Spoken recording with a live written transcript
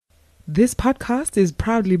This podcast is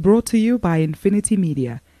proudly brought to you by Infinity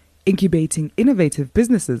Media, incubating innovative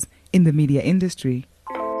businesses in the media industry.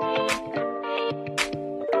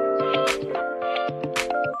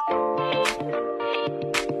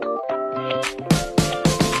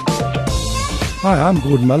 Hi, I'm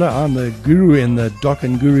Gordon Muller. I'm the guru in the Doc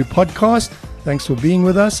and Guru podcast. Thanks for being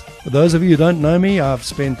with us. For those of you who don't know me, I've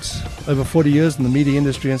spent over 40 years in the media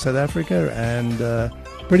industry in South Africa and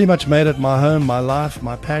pretty much made it my home, my life,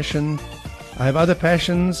 my passion. I have other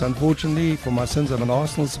passions. Unfortunately, for my sins, I'm an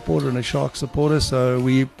Arsenal supporter and a Sharks supporter, so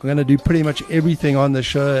we're going to do pretty much everything on the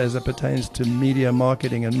show as it pertains to media,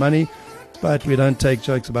 marketing and money, but we don't take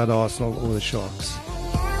jokes about Arsenal or the Sharks.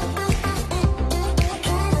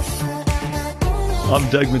 I'm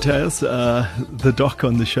Doug Mateus, the doc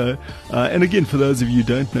on the show. And again, for those of you who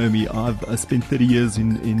don't know me, I've spent 30 years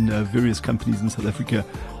in various companies in South Africa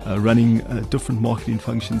running different marketing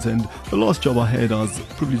functions. And the last job I had, I was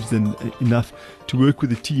privileged enough to work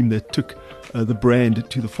with a team that took the brand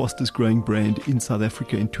to the fastest growing brand in South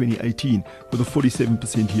Africa in 2018 with a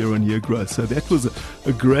 47% year-on-year growth. So that was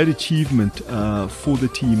a great achievement for the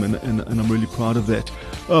team, and I'm really proud of that.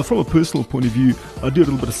 From a personal point of view, I do a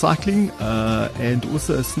little bit of cycling and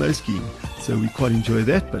also snow skiing, so we quite enjoy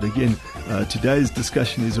that. But again, today's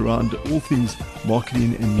discussion is around all things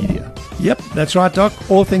marketing and media. Yep, that's right, Doc.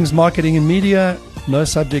 All things marketing and media. No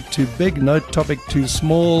subject too big, no topic too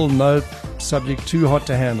small, no subject too hot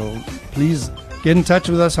to handle. Please get in touch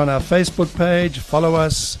with us on our Facebook page, follow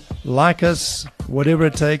us, like us, whatever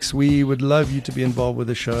it takes. We would love you to be involved with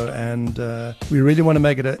the show, and we really want to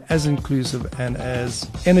make it as inclusive and as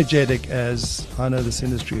energetic as I know this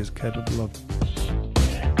industry is capable of.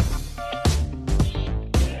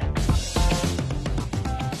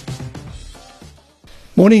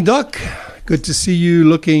 Morning, Doc. Good to see you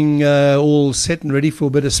looking all set and ready for a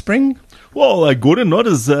bit of spring. Well, Gordon, not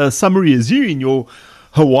as summery as you in your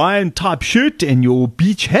Hawaiian type shirt and your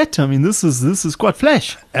beach hat. I mean, this is quite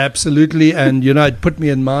flash. Absolutely, and you know, it put me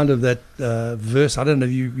in mind of that verse. I don't know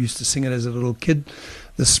if you used to sing it as a little kid.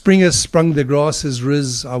 The spring has sprung, the grass is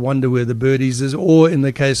riz. I wonder where the birdies is. Or in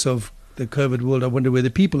the case of the COVID world, I wonder where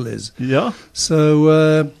the people is. Yeah.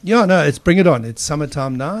 So it's bring it on. It's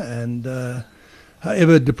summertime now, and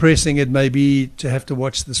however depressing it may be to have to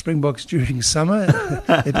watch the Springboks during summer,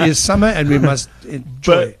 it is summer and we must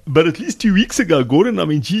enjoy. But at least 2 weeks ago, Gordon, I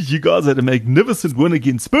mean, geez, you guys had a magnificent win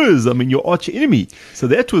against Spurs. I mean, your arch enemy. So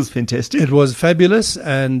that was fantastic. It was fabulous,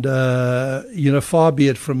 and far be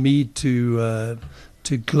it from me to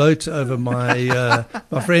gloat over my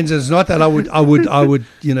my friends. It's not that I would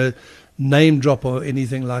name drop or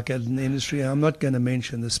anything like that in the industry. I'm not going to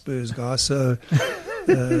mention the Spurs guys. So.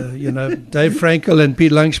 Dave Frankel and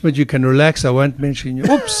Pete Langschmidt, you can relax. I won't mention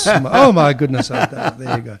you. Oops. Oh, my goodness.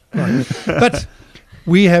 There you go. Right. But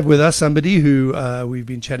we have with us somebody who we've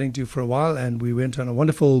been chatting to for a while, and we went on a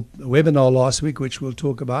wonderful webinar last week, which we'll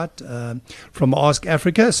talk about, from Ask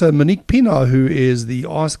Africa. So Monique Pienaar, who is the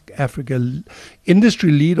Ask Africa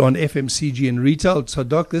industry lead on FMCG and retail. So,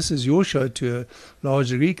 Doc, this is your show to a large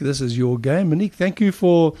degree. This is your game. Monique, thank you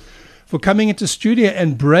for coming into studio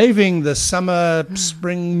and braving the summer,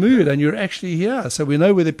 spring mood. And you're actually here. So we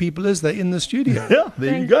know where the people is. They're in the studio. Yeah,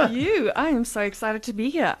 there you go. Thank you. I am so excited to be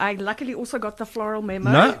here. I luckily also got the floral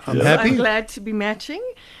memo. No, I'm happy. I'm glad to be matching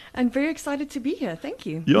and very excited to be here. Thank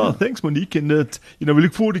you. Yeah, thanks, Monique. And, we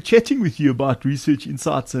look forward to chatting with you about research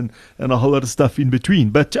insights and a whole lot of stuff in between.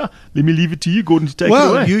 But let me leave it to you, Gordon, to take it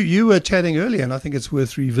away. Well, you were chatting earlier, and I think it's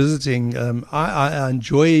worth revisiting. I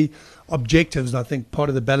enjoy objectives, and I think part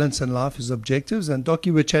of the balance in life is objectives. And Doc,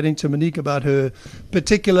 you were chatting to Monique about her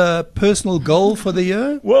particular personal goal for the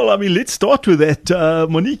year. Well, I mean, let's start with that,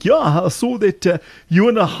 Monique. Yeah, I saw that you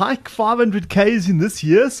want to hike 500 Ks in this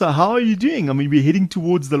year. So how are you doing? I mean, we're heading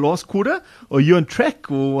towards the last quarter. Are you on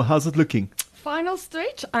track, or how's it looking? Final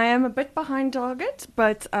stretch. I am a bit behind target,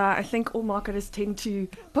 but I think all marketers tend to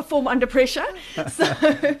perform under pressure.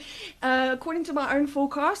 So according to my own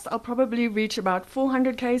forecast, I'll probably reach about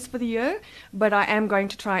 400 Ks for the year, but I am going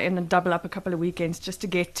to try and double up a couple of weekends just to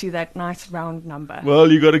get to that nice round number.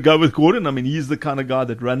 Well, you got to go with Gordon. I mean, he's the kind of guy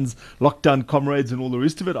that runs lockdown comrades and all the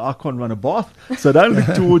rest of it. I can't run a bath, so don't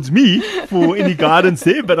look towards me for any guidance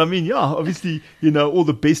there. But I mean, yeah, obviously, all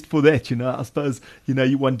the best for that. I suppose,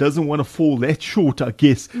 one doesn't want to fall that short, I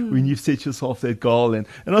guess, when you've set yourself that goal. And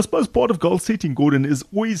I suppose part of goal setting, Gordon, is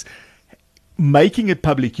always making it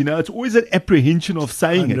public, it's always an apprehension of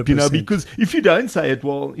saying 100%. it, because if you don't say it,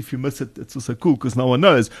 well, if you miss it, it's also cool because no one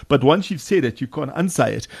knows. But once you've said it, you can't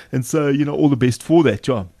unsay it. And so, all the best for that,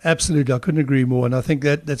 John. Absolutely. I couldn't agree more. And I think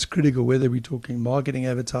that's critical, whether we're talking marketing,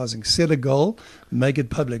 advertising. Set a goal, make it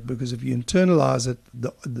public, because if you internalize it,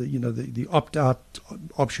 the opt-out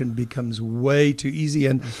option becomes way too easy.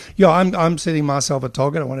 And I'm setting myself a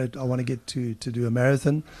target. I want to get to do a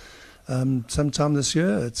marathon sometime this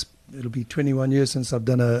year. It'll be 21 years since I've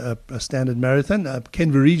done a standard marathon.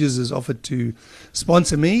 Ken Vareges has offered to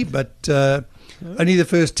sponsor me, but only the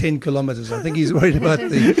first 10 kilometers. I think he's worried about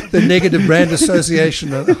the negative brand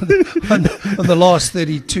association on the last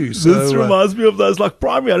 32. So, this reminds me of those like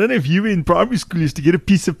primary. I don't know if you in primary school used to get a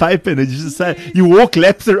piece of paper and it used to say you walk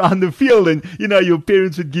laps around the field, and your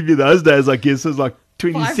parents would give you those days, I guess, it was like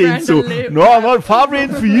 20 cents or no, not 5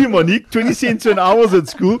 rand for you, Monique. 20 cents when I was at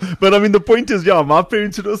school. But I mean, the point is, my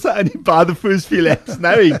parents would also only buy the first few laps,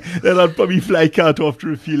 knowing that I'd probably flake out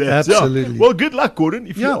after a few laps. Absolutely. Well, good luck, Gordon.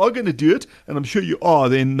 If you are going to do it, and I'm sure you are,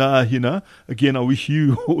 then again, I wish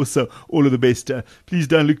you also all of the best. Please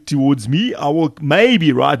don't look towards me. I will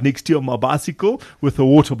maybe ride next to you on my bicycle with a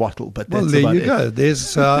water bottle. But that's there about you it. go.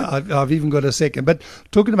 There's I've even got a second. But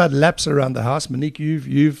talking about laps around the house, Monique,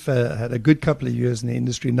 you've had a good couple of years in the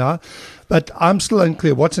industry now, but I'm still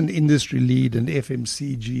unclear what's an industry lead in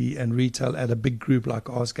FMCG and retail at a big group like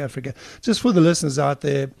Ask Africa. Just for the listeners out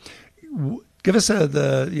there, give us a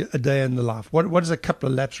day in the life. What does a couple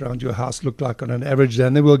of laps around your house look like on an average day?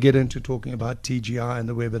 And then we'll get into talking about TGI and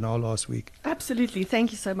the webinar last week. Absolutely.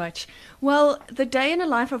 Thank you so much. Well, the day in the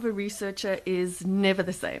life of a researcher is never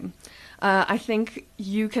the same. I think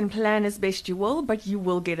you can plan as best you will, but you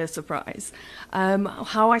will get a surprise.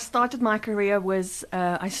 How I started my career was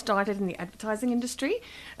I started in the advertising industry,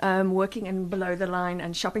 working in below the line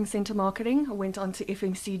and shopping center marketing. I went on to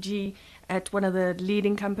FMCG at one of the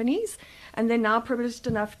leading companies, and then now privileged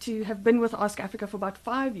enough to have been with Ask Africa for about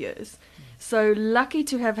 5 years. So lucky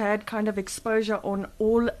to have had kind of exposure on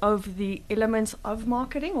all of the elements of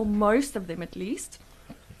marketing, or most of them at least.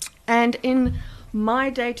 And in my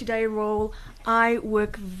day-to-day role, I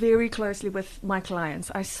work very closely with my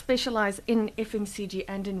clients. I specialize in FMCG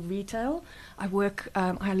and in retail. I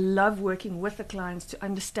love working with the clients to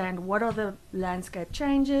understand what are the landscape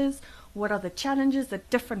changes, what are the challenges that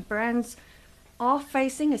different brands are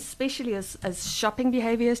facing, especially as shopping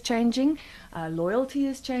behavior is changing, loyalty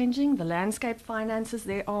is changing, the landscape finances.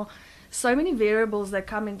 There are so many variables that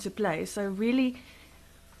come into play. So really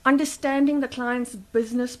understanding the client's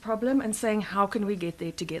business problem and saying, how can we get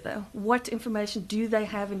there together? What information do they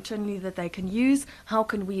have internally that they can use? How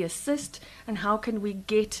can we assist? And how can we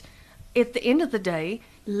get, at the end of the day,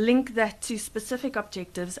 link that to specific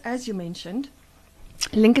objectives, as you mentioned,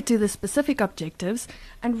 link it to the specific objectives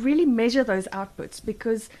and really measure those outputs,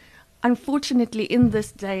 because unfortunately in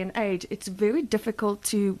this day and age, it's very difficult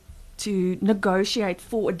to negotiate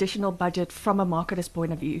for additional budget from a marketer's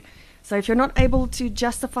point of view. So if you're not able to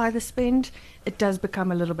justify the spend, it does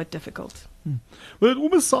become a little bit difficult. Well, it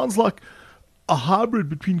almost sounds like a hybrid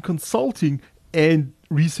between consulting and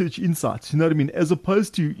research insights, you know what I mean? As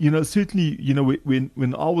opposed to, certainly,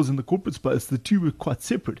 when I was in the corporate space, the two were quite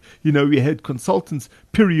separate. We had consultants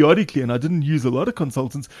periodically, and I didn't use a lot of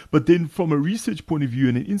consultants, but then from a research point of view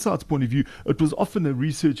and an insights point of view, it was often a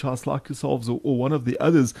research house like yourselves or one of the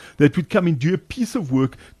others that would come and do a piece of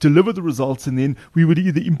work, deliver the results, and then we would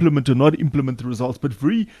either implement or not implement the results. But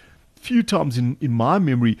very few times in my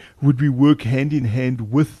memory would we work hand in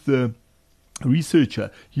hand with the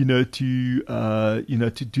researcher, to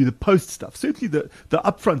do the post stuff. Certainly the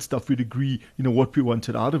upfront stuff, we'd agree, what we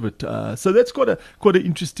wanted out of it. So that's quite an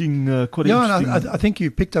interesting. And I think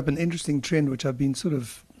you picked up an interesting trend, which I've been sort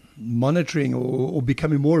of monitoring or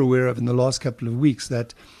becoming more aware of in the last couple of weeks.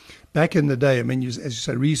 That back in the day, I mean, as you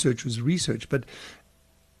say, research was research, but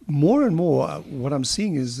more and more, what I'm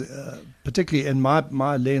seeing is, particularly in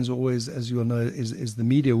my lens, always, as you all know, is the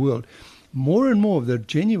media world. More and more of the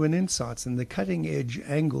genuine insights and the cutting edge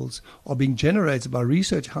angles are being generated by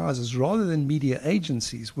research houses rather than media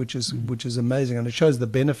agencies, which is amazing, and it shows the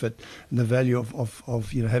benefit and the value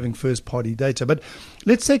of having first party data. But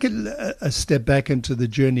let's take a step back into the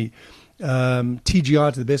journey.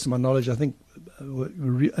 TGI, to the best of my knowledge, I think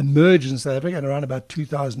emerged in South Africa around about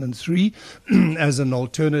 2003 as an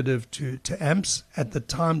alternative to AMPS. At the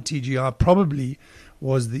time, TGI probably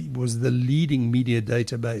was the leading media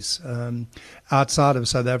database outside of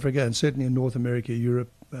South Africa, and certainly in North America, Europe,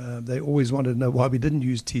 they always wanted to know why we didn't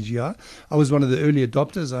use TGI. I was one of the early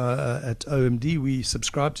adopters at OMD. We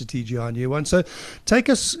subscribed to TGI in year one. So take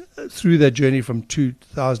us through that journey from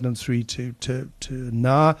 2003 to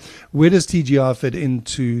now. Where does TGI fit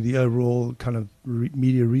into the overall kind of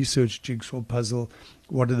media research jigsaw puzzle?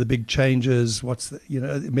 What are the big changes? What's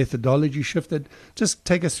the methodology shifted? Just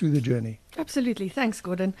take us through the journey. Absolutely. Thanks,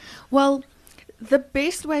 Gordon. Well, the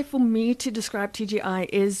best way for me to describe TGI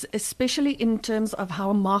is, especially in terms of how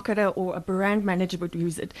a marketer or a brand manager would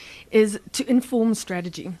use it, is to inform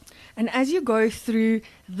strategy. And as you go through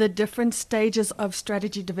the different stages of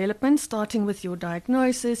strategy development, starting with your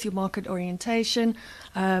diagnosis, your market orientation,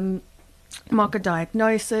 market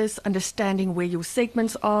diagnosis, understanding where your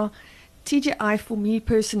segments are, TGI for me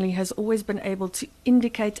personally has always been able to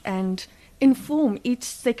indicate and inform each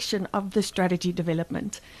section of the strategy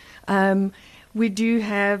development. We do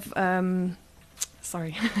have,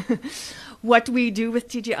 what we do with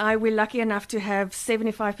TGI, we're lucky enough to have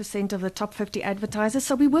 75% of the top 50 advertisers.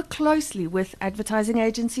 So we work closely with advertising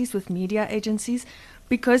agencies, with media agencies,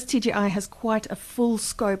 because TGI has quite a full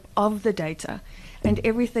scope of the data. And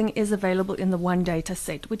everything is available in the one data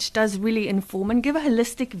set, which does really inform and give a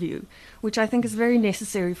holistic view, which I think is very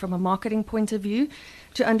necessary from a marketing point of view,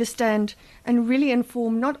 to understand and really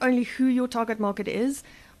inform not only who your target market is,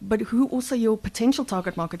 but who also your potential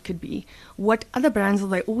target market could be. What other brands are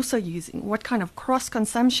they also using? What kind of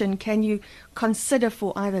cross-consumption can you consider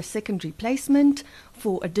for either secondary placement,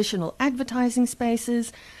 for additional advertising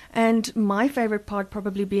spaces? And my favorite part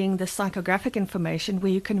probably being the psychographic information,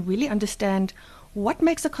 where you can really understand what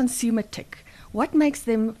makes a consumer tick, what makes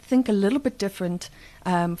them think a little bit different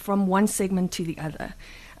from one segment to the other.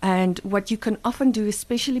 And what you can often do,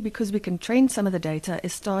 especially because we can train some of the data,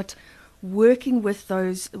 is start working with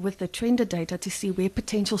the trended data to see where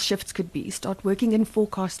potential shifts could be, start working in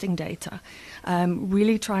forecasting data,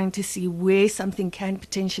 really trying to see where something can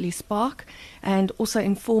potentially spark, and also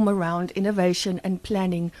inform around innovation and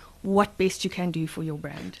planning what best you can do for your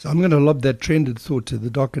brand. So I'm going to lob that trended thought to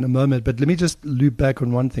the doc in a moment, but let me just loop back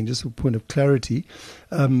on one thing, just a point of clarity.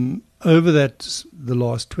 Over the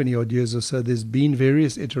last 20 odd years or so, there's been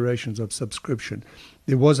various iterations of subscription.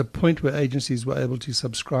 There was a point where agencies were able to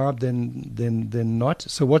subscribe, then not.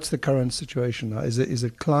 So what's the current situation now? Is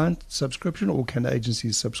it client subscription, or can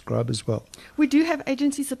agencies subscribe as well? We do have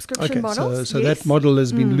agency subscription models. So yes. that model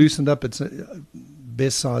has been loosened up. It's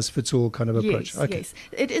best size fits all kind of approach. Yes, yes.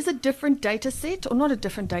 It is a different data set, or not a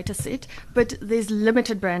different data set, but there's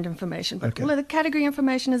limited brand information. But all of the category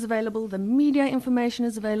information is available, the media information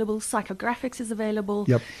is available, psychographics is available.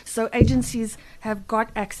 Yep. So agencies have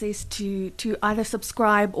got access to either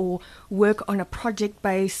subscribe or work on a project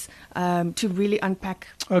base to really unpack.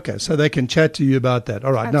 Okay, so they can chat to you about that.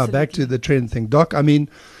 All right, Absolutely. Now back to the trend thing. Doc, I mean,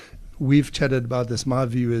 we've chatted about this. My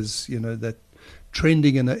view is, that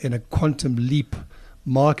trending in a quantum leap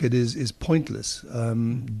market is pointless.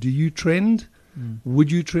 Do you trend?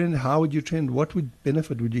 Would you trend? How would you trend? What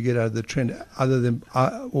benefit would you get out of the trend, other than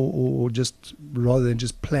or just rather than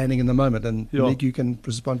just planning in the moment? And Monique, you can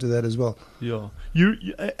respond to that as well. Yeah, you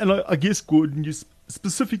and I guess, Gordon, you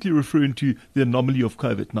specifically referring to the anomaly of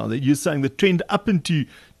COVID. Now that you're saying the trend up into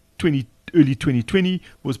early 2020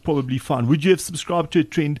 was probably fine. Would you have subscribed to a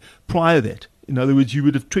trend prior to that? In other words, you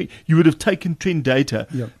would have taken trend data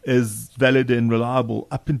as valid and reliable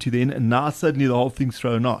up until then, and now suddenly the whole thing's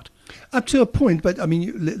thrown out. Up to a point, but I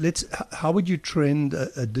mean, how would you trend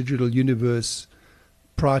a digital universe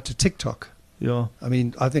prior to TikTok? Yeah, I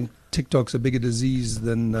mean, I think TikTok's a bigger disease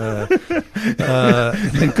than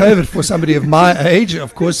COVID for somebody of my age.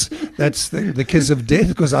 Of course, that's the kiss of death,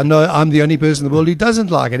 because I know I'm the only person in the world who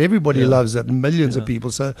doesn't like it. Everybody loves it, millions of people.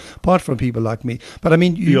 So apart from people like me, but I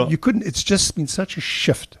mean, you couldn't. It's just been such a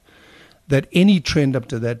shift that any trend up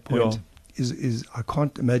to that point is I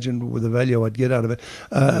can't imagine with the value I'd get out of it.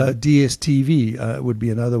 DSTV would be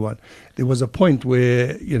another one. There was a point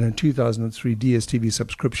where in 2003 DSTV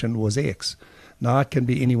subscription was X. Now it can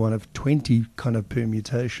be any one of 20 kind of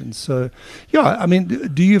permutations. So, I mean,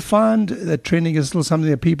 do you find that trending is still something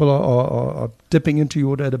that people are dipping into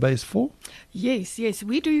your database for? Yes.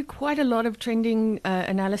 We do quite a lot of trending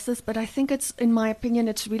analysis, but I think in my opinion,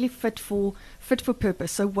 it's really fit for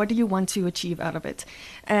purpose. So what do you want to achieve out of it?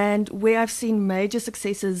 And where I've seen major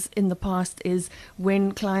successes in the past is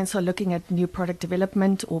when clients are looking at new product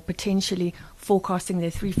development or potentially forecasting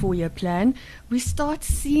their 3-4 year plan, we start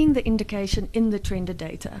seeing the indication in the trended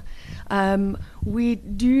data. We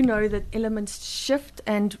do know that elements shift,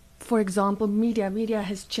 and for example, media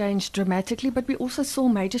has changed dramatically, but we also saw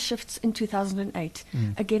major shifts in 2008,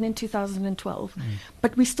 again in 2012.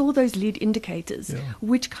 But we saw those lead indicators,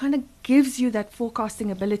 which kind of gives you that forecasting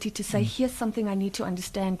ability to say, here's something I need to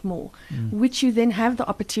understand more, which you then have the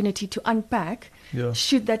opportunity to unpack.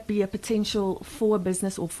 Should that be a potential for a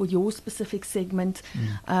business or for your specific segment?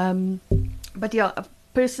 But yeah,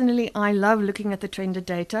 personally, I love looking at the trended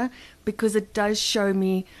data because it does show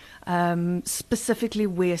me specifically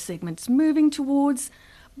where segments moving towards.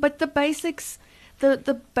 But the basics,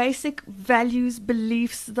 the basic values,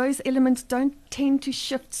 beliefs, those elements don't tend to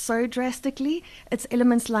shift so drastically. It's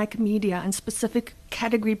elements like media and specific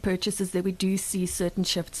category purchases that we do see certain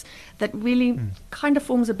shifts that really kind of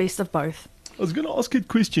forms a best of both. I was going to ask you a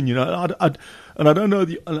question, and I don't know,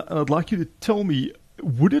 and I'd like you to tell me,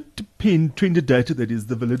 would it depend, trended data that is,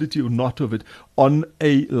 the validity or not of it, on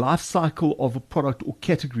a life cycle of a product or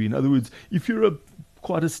category? In other words, if you're a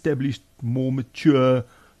quite established, more mature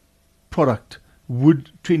product, would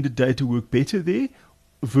trended data work better there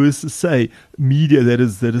versus, say, media that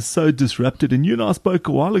is so disrupted? And you and I spoke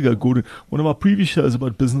a while ago, Gordon, one of our previous shows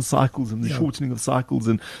about business cycles and the shortening of cycles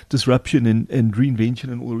and disruption and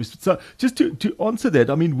reinvention and all the rest. So just to answer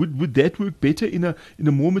that, I mean, would that work better in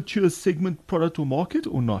a more mature segment, product or market,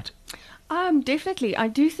 or not? Definitely. I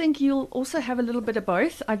do think you'll also have a little bit of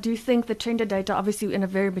both. I do think the trended data, obviously in a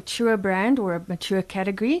very mature brand or a mature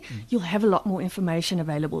category, you'll have a lot more information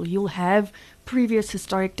available. You'll have previous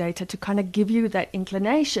historic data to kind of give you that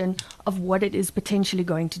inclination of what it is potentially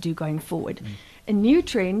going to do going forward. A new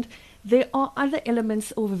trend, there are other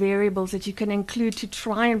elements or variables that you can include to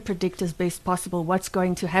try and predict as best possible what's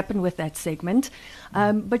going to happen with that segment.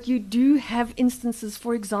 But you do have instances,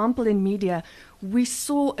 for example, in media, we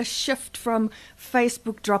saw a shift from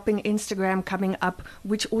Facebook dropping, Instagram coming up,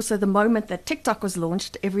 which also the moment that TikTok was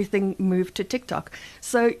launched, everything moved to TikTok.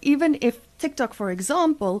 So even if TikTok, for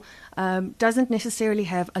example, doesn't necessarily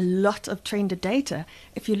have a lot of trended data,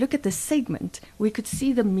 if you look at the segment, we could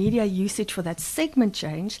see the media usage for that segment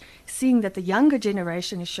change, seeing that the younger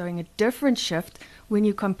generation is showing a different shift when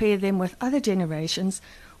you compare them with other generations,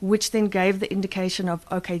 which then gave the indication of,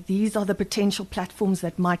 okay, these are the potential platforms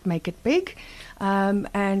that might make it big.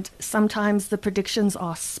 And sometimes the predictions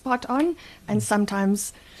are spot on and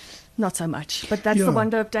sometimes not so much. But that's the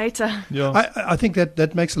wonder of data. I think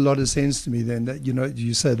that makes a lot of sense to me then, that,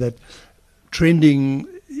 you say that trending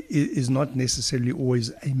is not necessarily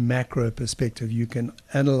always a macro perspective. You can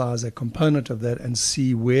analyze a component of that and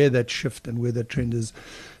see where that shift and where that trend is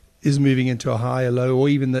moving into a higher low, or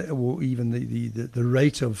even the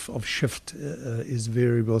rate of shift is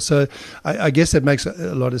variable. So I guess that makes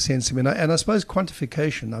a lot of sense to me. And I suppose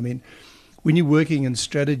quantification, I mean, when you're working in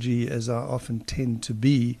strategy, as I often tend to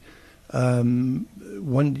be,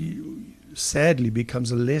 one sadly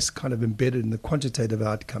becomes less kind of embedded in the quantitative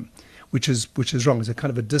outcome, which is wrong. There's a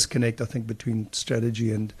kind of a disconnect, I think, between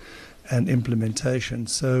strategy and implementation.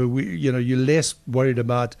 So you're less worried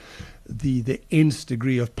about the nth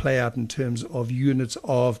degree of play out in terms of units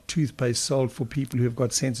of toothpaste sold for people who have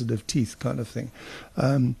got sensitive teeth, kind of thing.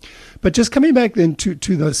 But just coming back then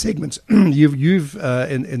to those segments, you've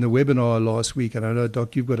in the webinar last week, and I know,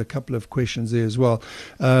 Doc, you've got a couple of questions there as well,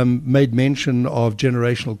 made mention of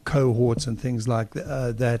generational cohorts and things like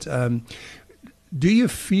that. Do you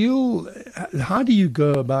feel, how do you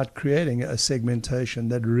go about creating a segmentation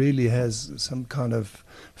that really has some kind of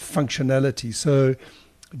functionality? So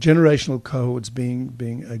generational cohorts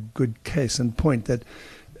being a good case in point. That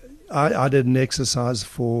I did an exercise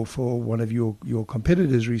for one of your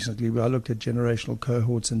competitors recently where I looked at generational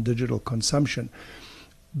cohorts and digital consumption.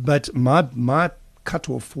 But my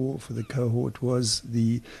cutoff for the cohort was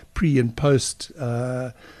the pre and post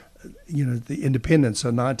the independence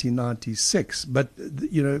of 1996, but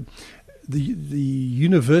the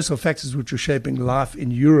universal factors which are shaping life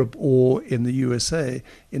in Europe or in the USA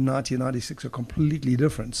in 1996 are completely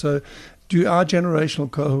different. So do our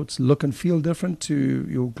generational cohorts look and feel different to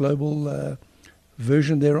your global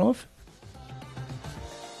version thereof?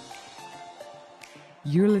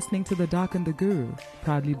 You're listening to The Doc and the Guru,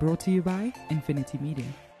 proudly brought to you by Infinity Media.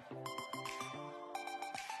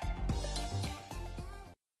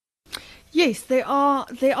 Yes, there are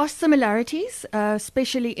similarities,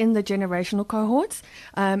 especially in the generational cohorts,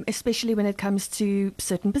 especially when it comes to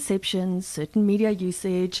certain perceptions, certain media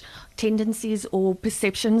usage, tendencies or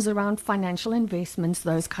perceptions around financial investments,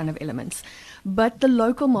 those kind of elements. But the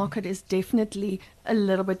local market is definitely a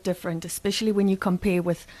little bit different, especially when you compare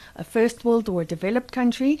with a first world or a developed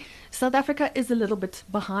country. South Africa is a little bit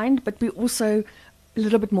behind, but we also a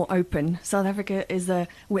little bit more open. South Africa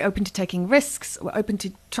we're open to taking risks. We're open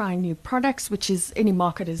to trying new products, which is any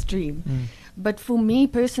marketer's dream. But for me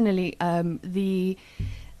personally, the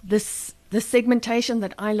segmentation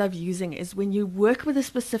that I love using is when you work with a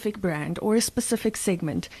specific brand or a specific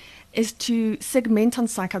segment, is to segment on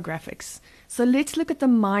psychographics. So let's look at the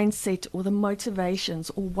mindset or the motivations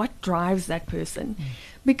or what drives that person.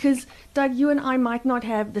 Because, Doug, you and I might not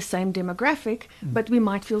have the same demographic, but we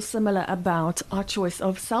might feel similar about our choice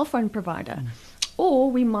of cell phone provider. Or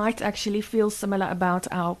we might actually feel similar about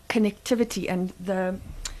our connectivity and the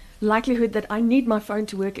likelihood that I need my phone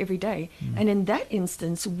to work every day. And in that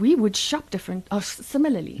instance, we would shop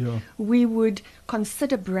similarly. Yeah. We would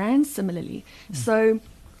consider brands similarly. So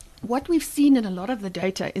what we've seen in a lot of the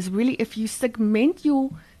data is really if you segment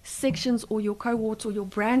your sections or your cohorts or your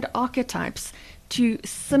brand archetypes to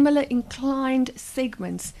similar inclined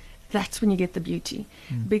segments, that's when you get the beauty.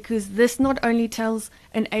 Because this not only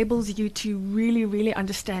enables you to really, really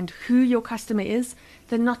understand who your customer is.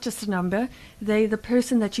 They're not just a number. They're the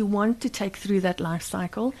person that you want to take through that life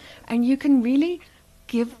cycle. And you can really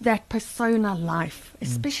give that persona life,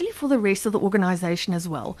 especially for the rest of the organization as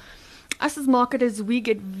well. Us as marketers, we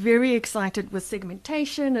get very excited with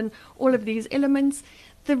segmentation and all of these elements.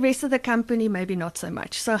 The rest of the company, maybe not so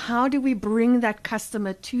much. So how do we bring that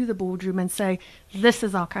customer to the boardroom and say, this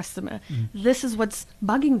is our customer. This is what's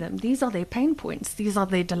bugging them. These are their pain points. These are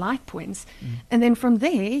their delight points. And then from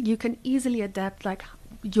there, you can easily adapt like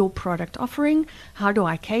your product offering. How do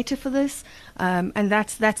I cater for this? And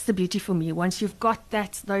that's the beauty for me. Once you've got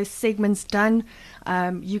those segments done,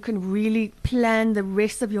 you can really plan the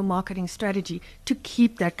rest of your marketing strategy to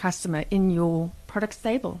keep that customer in your product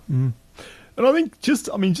stable. And I think just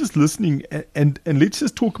listening and let's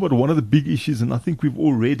just talk about one of the big issues, and I think we've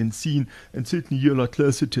all read and seen, and certainly you're a lot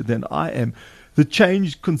closer to it than I am, the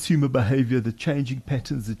changed consumer behavior, the changing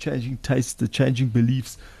patterns, the changing tastes, the changing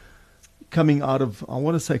beliefs coming out of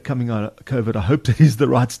COVID. I hope that is the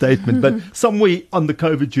right statement, but somewhere on the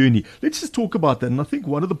COVID journey. Let's just talk about that. And I think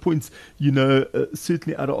one of the points,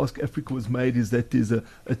 certainly out of Ask Africa was made is that there's a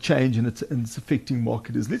change and it's affecting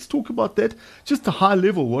marketers. Let's talk about that. Just a high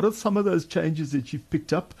level. What are some of those changes that you've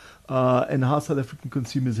picked up and how South African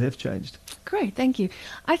consumers have changed? Great, thank you.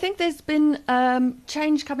 I think there's been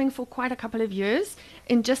change coming for quite a couple of years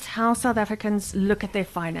in just how South Africans look at their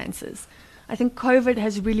finances. I think COVID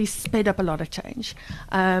has really sped up a lot of change.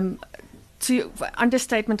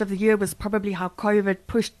 Understatement of the year was probably how COVID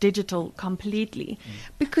pushed digital completely.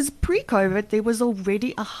 Because pre-COVID, there was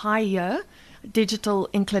already a higher digital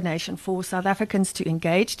inclination for South Africans to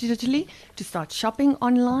engage digitally, to start shopping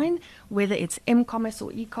online, whether it's m-commerce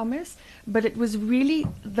or e-commerce. But it was really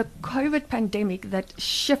the COVID pandemic that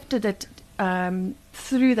shifted it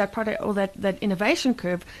through that product or that innovation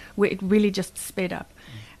curve where it really just sped up.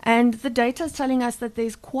 And the data is telling us that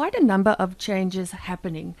there's quite a number of changes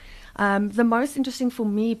happening. The most interesting for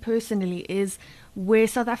me personally is where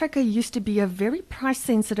South Africa used to be a very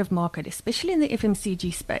price-sensitive market, especially in the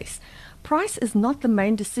FMCG space. Price is not the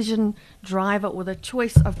main decision driver or the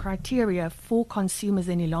choice of criteria for consumers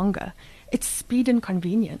any longer. It's speed and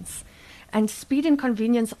convenience. And speed and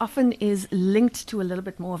convenience often is linked to a little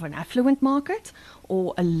bit more of an affluent market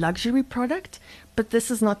or a luxury product, but this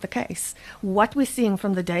is not the case. What we're seeing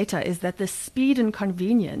from the data is that the speed and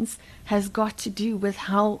convenience has got to do with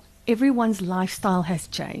how everyone's lifestyle has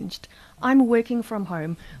changed. I'm working from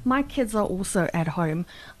home. My kids are also at home.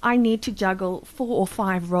 I need to juggle 4 or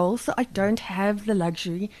 5 roles, so I don't have the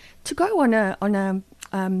luxury to go on a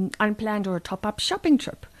unplanned or a top-up shopping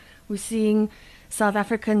trip. We're seeing South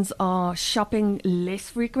Africans are shopping less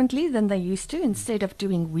frequently than they used to. Instead of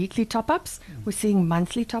doing weekly top-ups, we're seeing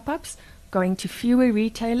monthly top-ups, going to fewer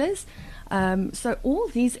retailers. So all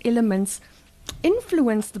these elements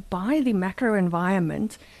influenced by the macro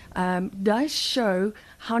environment does show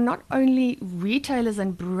how not only retailers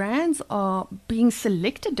and brands are being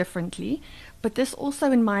selected differently, but this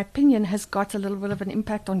also, in my opinion, has got a little bit of an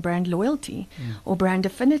impact on brand loyalty or brand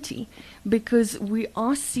affinity, because we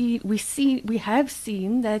have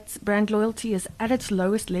seen that brand loyalty is at its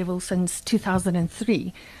lowest level since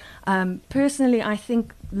 2003. Personally, I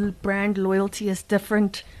think brand loyalty is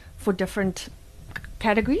different for different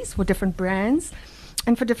categories, for different brands,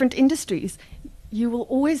 and for different industries. You will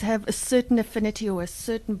always have a certain affinity or a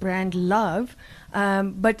certain brand love,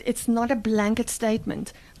 but it's not a blanket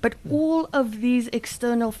statement. But all of these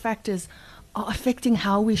external factors are affecting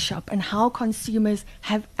how we shop and how consumers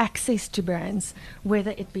have access to brands,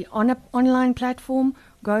 whether it be on an online platform,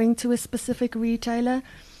 going to a specific retailer.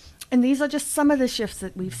 And these are just some of the shifts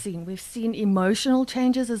that we've seen. We've seen emotional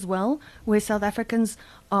changes as well, where South Africans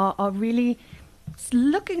are really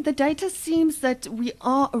looking, the data seems that we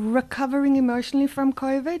are recovering emotionally from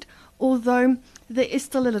COVID, although there is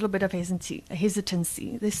still a little bit of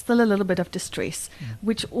hesitancy. There's still a little bit of distress,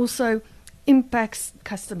 which also impacts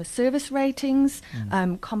customer service ratings,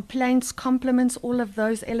 complaints, compliments, all of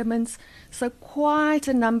those elements. So quite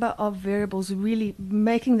a number of variables really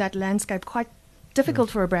making that landscape quite difficult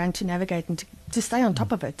for a brand to navigate and to stay on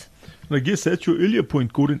top of it. And I guess that's your earlier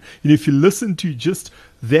point, Gordon. If you listen to just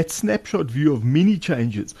that snapshot view of many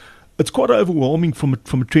changes, it's quite overwhelming from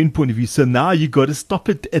a trend point of view. So now you got to stop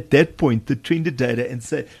it at that point, the trended data, and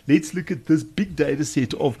say, let's look at this big data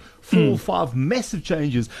set of 4 or 5 massive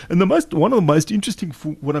changes. And one of the most interesting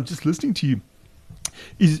for what I'm just listening to you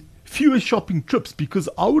is fewer shopping trips, because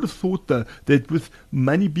I would have thought though that with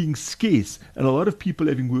money being scarce and a lot of people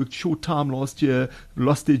having worked short time last year,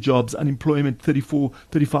 lost their jobs, unemployment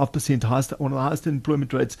 35%, one of the highest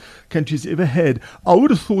unemployment rates countries ever had, I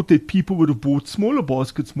would have thought that people would have bought smaller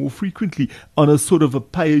baskets more frequently on a sort of a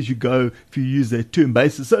pay-as-you-go, if you use that term,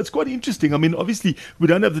 basis. So it's quite interesting. I mean, obviously we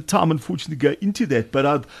don't have the time, unfortunately, to go into that,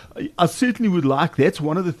 but I certainly would like, that's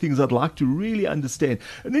one of the things I'd like to really understand.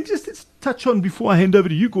 And then just let's touch on, before I hand over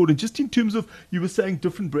to you, Gordon, just in terms of, you were saying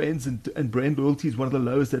different brands and brand loyalty is one of the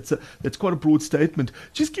lowest. That's quite a broad statement.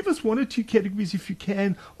 Just give us 1 or 2 categories, if you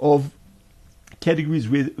can, of categories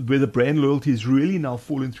where the brand loyalty is really now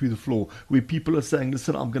falling through the floor, where people are saying,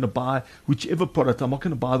 listen, I'm going to buy whichever product. I'm not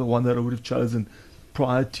going to buy the one that I would have chosen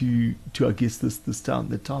prior to I guess the time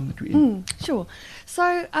that we're in. Sure.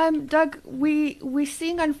 So, Doug, we're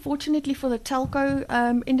seeing, unfortunately, for the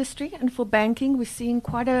telco industry and for banking, we're seeing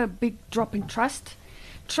quite a big drop in trust.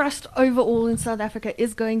 Trust overall in South Africa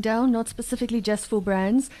is going down, not specifically just for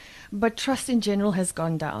brands, but trust in general has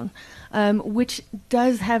gone down, which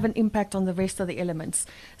does have an impact on the rest of the elements.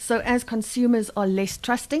 So as consumers are less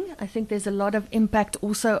trusting, I think there's a lot of impact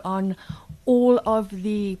also on all of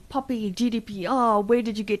the poppy GDPR, where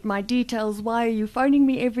did you get my details, why are you phoning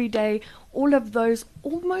me every day, all of those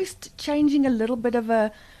almost changing a little bit of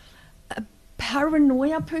a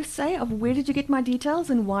paranoia per se of where did you get my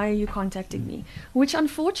details and why are you contacting me, which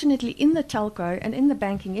unfortunately in the telco and in the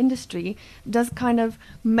banking industry does kind of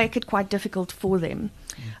make it quite difficult for them.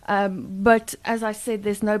 But as I said,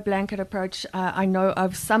 there's no blanket approach. I know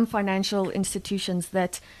of some financial institutions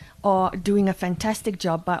that are doing a fantastic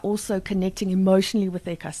job by also connecting emotionally with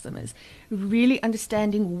their customers, really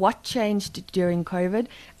understanding what changed during COVID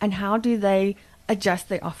and how do they adjust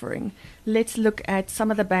their offering. Let's look at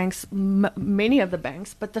some of the banks, many of the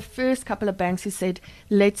banks, but the first couple of banks who said,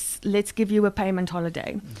 let's give you a payment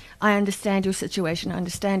holiday. I understand your situation. I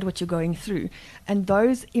understand what you're going through. And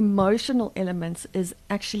those emotional elements is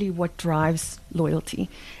actually what drives loyalty.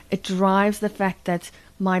 It drives the fact that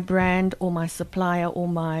my brand or my supplier or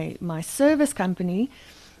my service company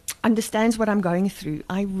understands what I'm going through.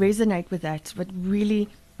 I resonate with that, what really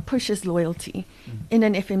pushes loyalty. In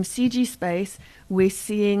an FMCG space, we're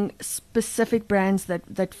seeing specific brands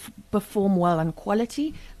that perform well on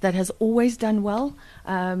quality, that has always done well,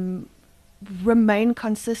 remain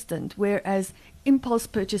consistent, whereas impulse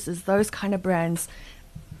purchases, those kind of brands,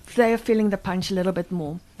 they are feeling the punch a little bit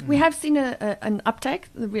more. We have seen an uptake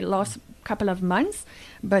the last couple of months,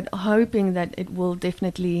 but hoping that it will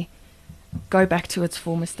definitely go back to its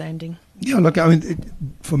former standing. Yeah, look, I mean,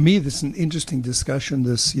 for me, this is an interesting discussion,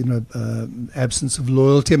 this, absence of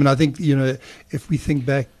loyalty. I mean, I think, if we think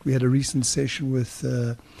back, we had a recent session with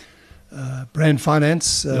brand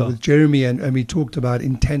finance with Jeremy, and we talked about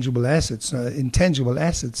intangible assets.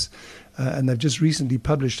 And they've just recently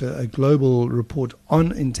published a global report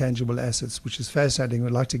on intangible assets, which is fascinating.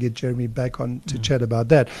 I'd like to get Jeremy back on to chat about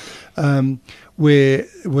that, where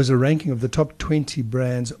it was a ranking of the top 20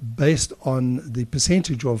 brands based on the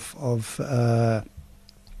percentage of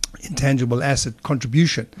intangible asset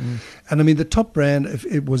contribution. And I mean, the top brand, if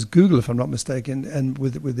it was Google, if I'm not mistaken, and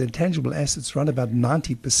with intangible assets around about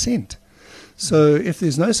 90%. So if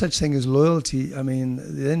there's no such thing as loyalty, I mean,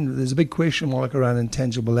 then there's a big question mark around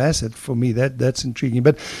intangible asset. For me, that's intriguing.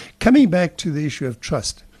 But coming back to the issue of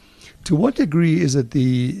trust, to what degree is it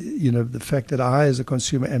the fact that I as a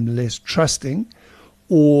consumer am less trusting,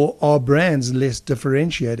 or are brands less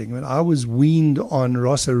differentiating? I mean, I was weaned on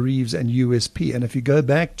Rossa Reeves and USP, and if you go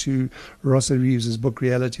back to Rossa Reeves's book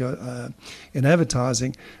Reality in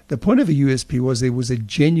Advertising, the point of a USP was there was a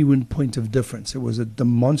genuine point of difference. It was a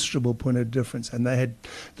demonstrable point of difference, and they had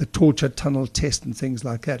the torture tunnel test and things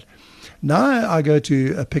like that. Now I go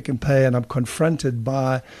to a Pick and Pay and I'm confronted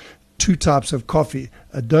by 2 types of coffee,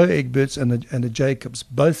 a Doe Egberts and a Jacobs,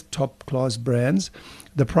 both top class brands.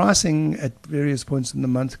 The pricing at various points in the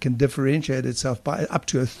month can differentiate itself by up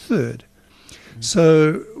to a third.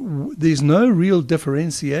 So there's no real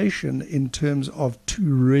differentiation in terms of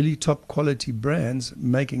two really top quality brands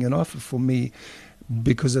making an offer for me,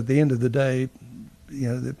 because at the end of the day,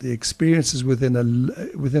 the experience is within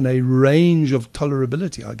a range of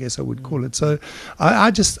tolerability, I guess I would call it. So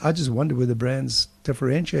I just wonder whether brands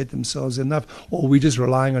differentiate themselves enough, or are we just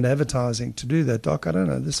relying on advertising to do that, Doc? I don't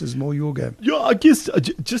know. This is more your game. Yeah, I guess,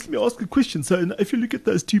 just let me ask a question. So if you look at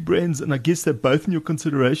those two brands, and I guess they're both in your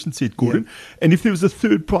consideration set, Gordon, and if there was a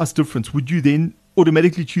third price difference, would you then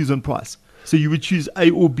automatically choose on price? So you would choose A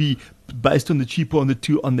or B based on the cheaper on the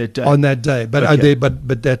two on that day? On that day. But Okay.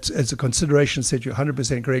 but that's as a consideration set, you're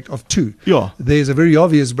 100% correct, of two. Yeah. There's a very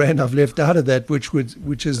obvious brand I've left out of that,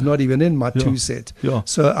 which is not even in my Yeah. two set. Yeah.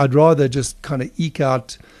 So I'd rather just kind of eke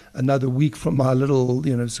out another week from my little,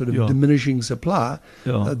 sort of Yeah. diminishing supply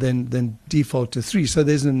Yeah. than default to three. So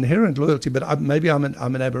there's an inherent loyalty, but maybe I'm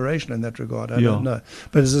an aberration in that regard. I don't know.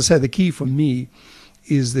 But as I say, the key for me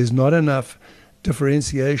is there's not enough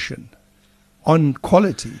differentiation on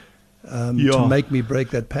quality to make me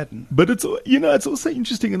break that pattern. But it's also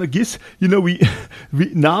interesting, and I guess we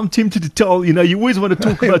now I'm tempted to tell you always want to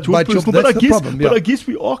talk about your But personal, that's but I the guess problem, yeah. but I guess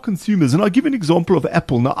we are consumers, and I'll give an example of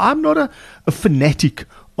Apple. Now I'm not a fanatic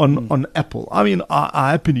on Apple. I mean,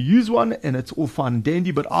 I happen to use one, and it's all fine and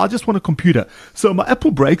dandy, but I just want a computer. So my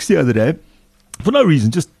Apple breaks the other day for no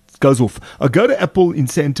reason, just goes off. I go to Apple in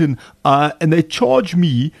Sandton, and they charge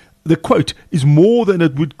me. The quote is more than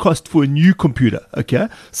it would cost for a new computer. Okay.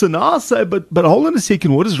 So now I say, but hold on a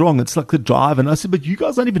second. What is wrong? It's like the drive. And I said, but you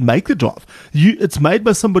guys don't even make the drive. It's made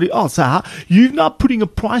by somebody else. So you're now putting a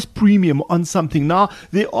price premium on something. Now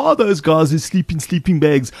there are those guys who sleep in sleeping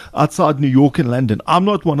bags outside New York and London. I'm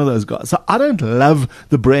not one of those guys. So I don't love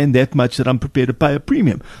the brand that much that I'm prepared to pay a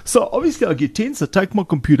premium. So obviously I get tense. I take my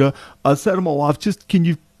computer. I say to my wife, can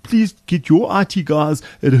you please get your IT guys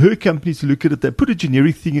at her company to look at it. They put a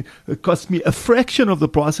generic thing in. It costs me a fraction of the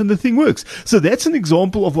price, and the thing works. So that's an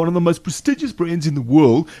example of one of the most prestigious brands in the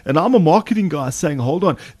world. And I'm a marketing guy saying, hold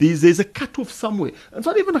on, there's a cutoff somewhere. It's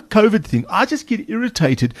not even a COVID thing. I just get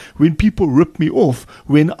irritated when people rip me off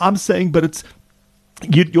when I'm saying, but it's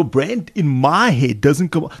your brand in my head doesn't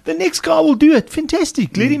come. The next guy will do it.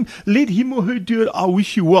 Fantastic. Let him or her do it. I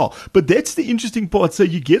wish you well. But that's the interesting part. So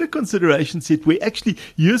you get a consideration set where actually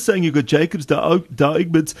you're saying you've got Jacobs, Dow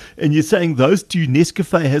Egberts, and you're saying those two,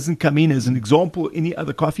 Nescafe hasn't come in as an example, or any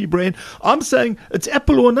other coffee brand. I'm saying it's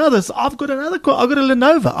Apple or another. So I've got a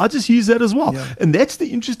Lenovo. I just use that as well. Yeah. And that's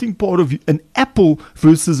the interesting part of an Apple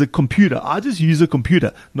versus a computer. I just use a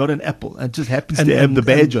computer, not an Apple. And it just happens to have the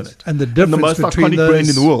badge on it. And the difference the most between iconic brand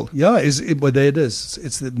in the world. Yeah, there it is.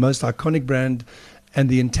 It's the most iconic brand, and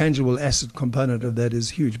the intangible asset component of that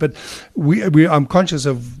is huge. But I'm conscious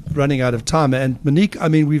of running out of time. And Monique, I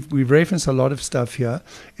mean, we've referenced a lot of stuff here.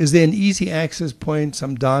 Is there an easy access point,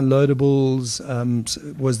 some downloadables?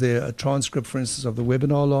 Was there a transcript, for instance, of the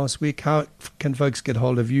webinar last week? How can folks get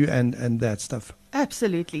hold of you and that stuff?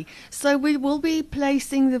 Absolutely. So we will be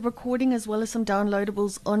placing the recording as well as some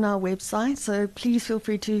downloadables on our website. So please feel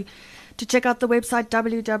free to check out the website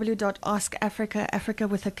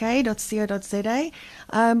www.askafrica.co.za.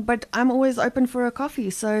 But I'm always open for a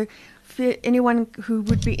coffee. So for anyone who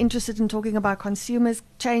would be interested in talking about consumers,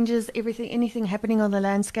 changes, anything happening on the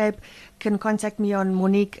landscape, can contact me on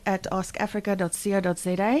Monique at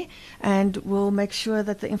askafrica.co.za, and we'll make sure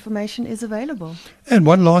that the information is available. And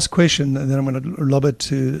one last question, and then I'm going to lob it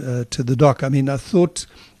to the doc. I mean, I thought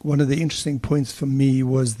one of the interesting points for me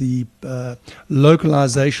was the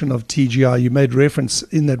localization of TGI. You made reference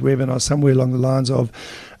in that webinar somewhere along the lines of,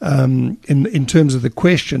 in terms of the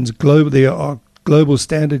questions, there are global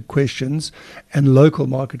standard questions and local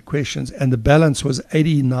market questions, and the balance was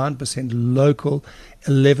 89% local,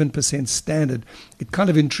 11% standard. It kind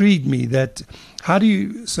of intrigued me that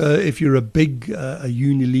so if you're a big a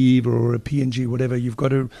Unilever or a P&G, whatever, you've got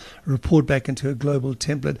to report back into a global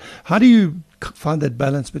template. How do you find that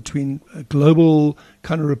balance between a global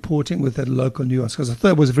kind of reporting with that local nuance? Because I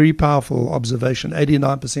thought it was a very powerful observation,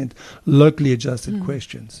 89% locally adjusted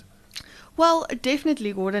questions. Well,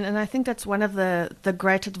 definitely, Gordon, and I think that's one of the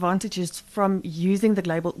great advantages from using the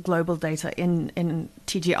global data in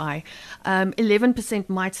TGI. 11%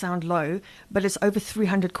 might sound low, but it's over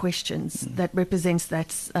 300 questions that represents that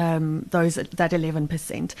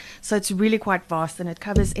 11%. So it's really quite vast, and it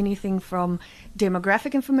covers anything from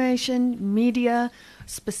demographic information, media,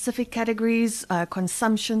 specific categories,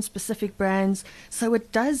 consumption, specific brands. So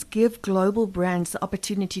it does give global brands the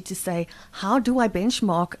opportunity to say, how do I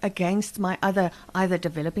benchmark against my either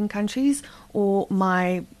developing countries or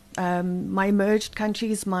my emerged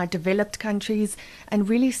countries, my developed countries, and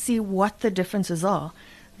really see what the differences are.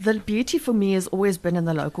 the beauty for me has always been in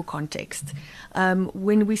the local context.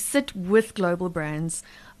 When we sit with global brands,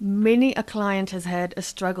 many a client has had a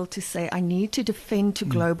struggle to say, I need to defend to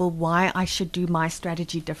global why I should do my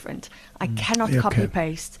strategy different. I cannot copy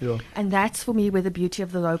paste. Yeah. And that's for me where the beauty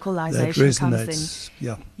of the That localization comes resonates. in.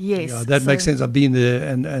 Yeah. Yes. Yeah, that makes so- sense. I've been there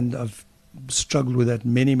and I've struggled with that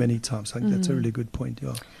many, many times. I think that's a really good point.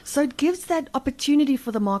 Yeah. So it gives that opportunity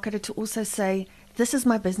for the marketer to also say, this is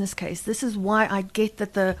my business case. This is why I get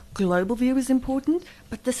that the global view is important,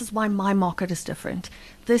 but this is why my market is different.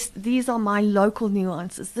 These are my local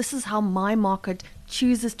nuances. This is how my market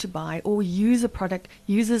chooses to buy or uses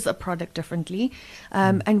a product differently,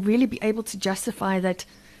 and really be able to justify that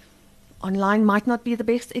online might not be the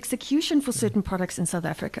best execution for certain products in South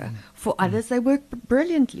Africa. For others, they work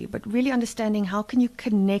brilliantly, but really understanding how can you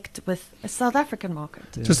connect with a South African market.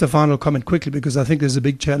 Yeah. Just a final comment quickly, because I think there's a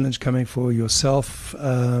big challenge coming for yourself,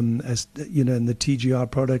 as you know, in the TGR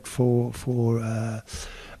product for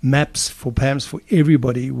maps, for PAMs, for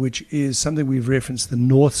everybody, which is something we've referenced, the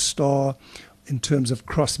North Star in terms of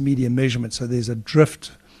cross-media measurement. So there's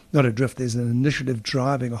there's an initiative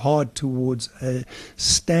driving hard towards a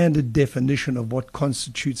standard definition of what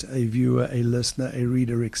constitutes a viewer, a listener, a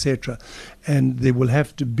reader, etc. And there will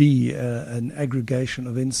have to be an aggregation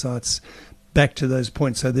of insights back to those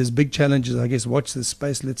points. So there's big challenges, I guess. Watch this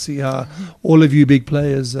space. Let's see how all of you big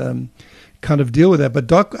players kind of deal with that. But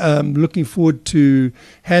Doc, looking forward to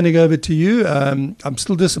handing over to you. I'm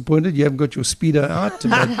still disappointed you haven't got your speedo out,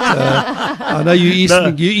 but I know you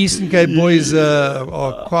Eastern Cape boys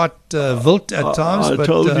are quite vilt at times. I but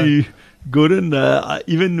told you, Gordon,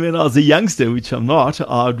 even when I was a youngster, which I'm not,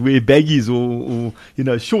 I'd wear baggies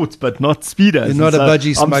or shorts, but not speedos. You're not a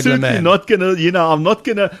budgie smuggler, I'm certainly man. not gonna.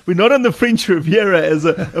 We're not on the French Riviera as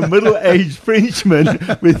a middle-aged Frenchman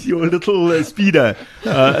with your little speedo.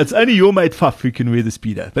 It's only your mate Faf who can wear the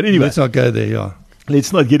speedo. But anyway, let's not go there. Yeah.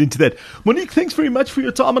 Let's not get into that. Monique, thanks very much for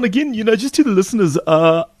your time. And again, just to the listeners,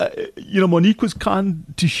 Monique was kind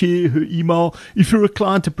to share her email. If you're a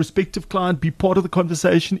client, a prospective client, be part of the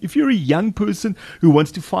conversation. If you're a young person who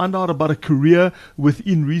wants to find out about a career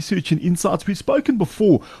within research and insights, we've spoken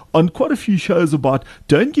before on quite a few shows about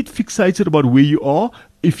don't get fixated about where you are.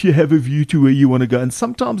 If you have a view to where you want to go, and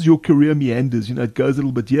sometimes your career meanders, it goes a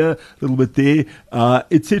little bit here, a little bit there,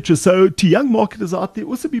 etc. So to young marketers out there,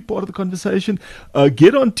 also be part of the conversation.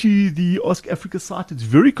 Get onto the Ask Africa site. It's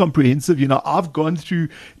very comprehensive. I've gone through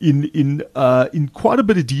in quite a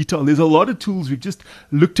bit of detail. There's a lot of tools. We've just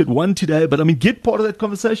looked at one today, but get part of that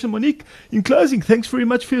conversation. Monique, in closing, thanks very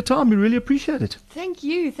much for your time. We really appreciate it. Thank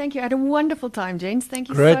you. I had a wonderful time, James. Thank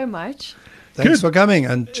you Great. so much. Thanks for coming,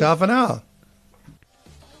 and ciao for now.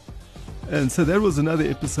 And so that was another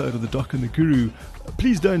episode of The Doc and the Guru.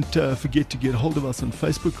 Please don't forget to get hold of us on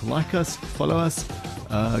Facebook, like us, follow us,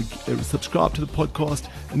 subscribe to the podcast.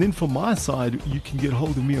 And then from my side, you can get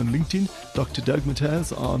hold of me on LinkedIn, Dr. Doug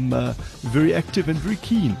Mataz. I'm very active and very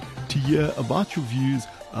keen to hear about your views,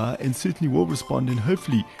 and certainly will respond, and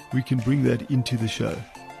hopefully we can bring that into the show.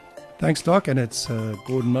 Thanks, Doc. And it's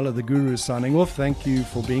Gordon Miller, the Guru, signing off. Thank you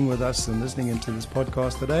for being with us and listening into this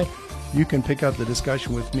podcast today. You can pick up the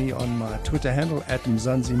discussion with me on my Twitter handle,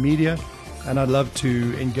 @MzansiMedia. And I'd love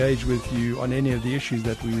to engage with you on any of the issues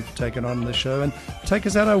that we've taken on in the show. And take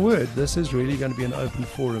us at our word. This is really going to be an open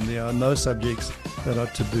forum. There are no subjects that are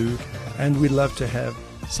taboo. And we'd love to have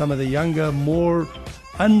some of the younger, more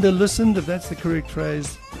under-listened, if that's the correct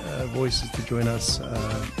phrase, voices to join us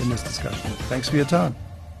in this discussion. Thanks for your time.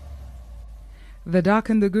 The Doc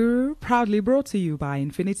and the Guru, proudly brought to you by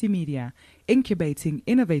Infinity Media, incubating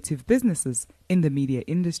innovative businesses in the media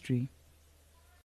industry.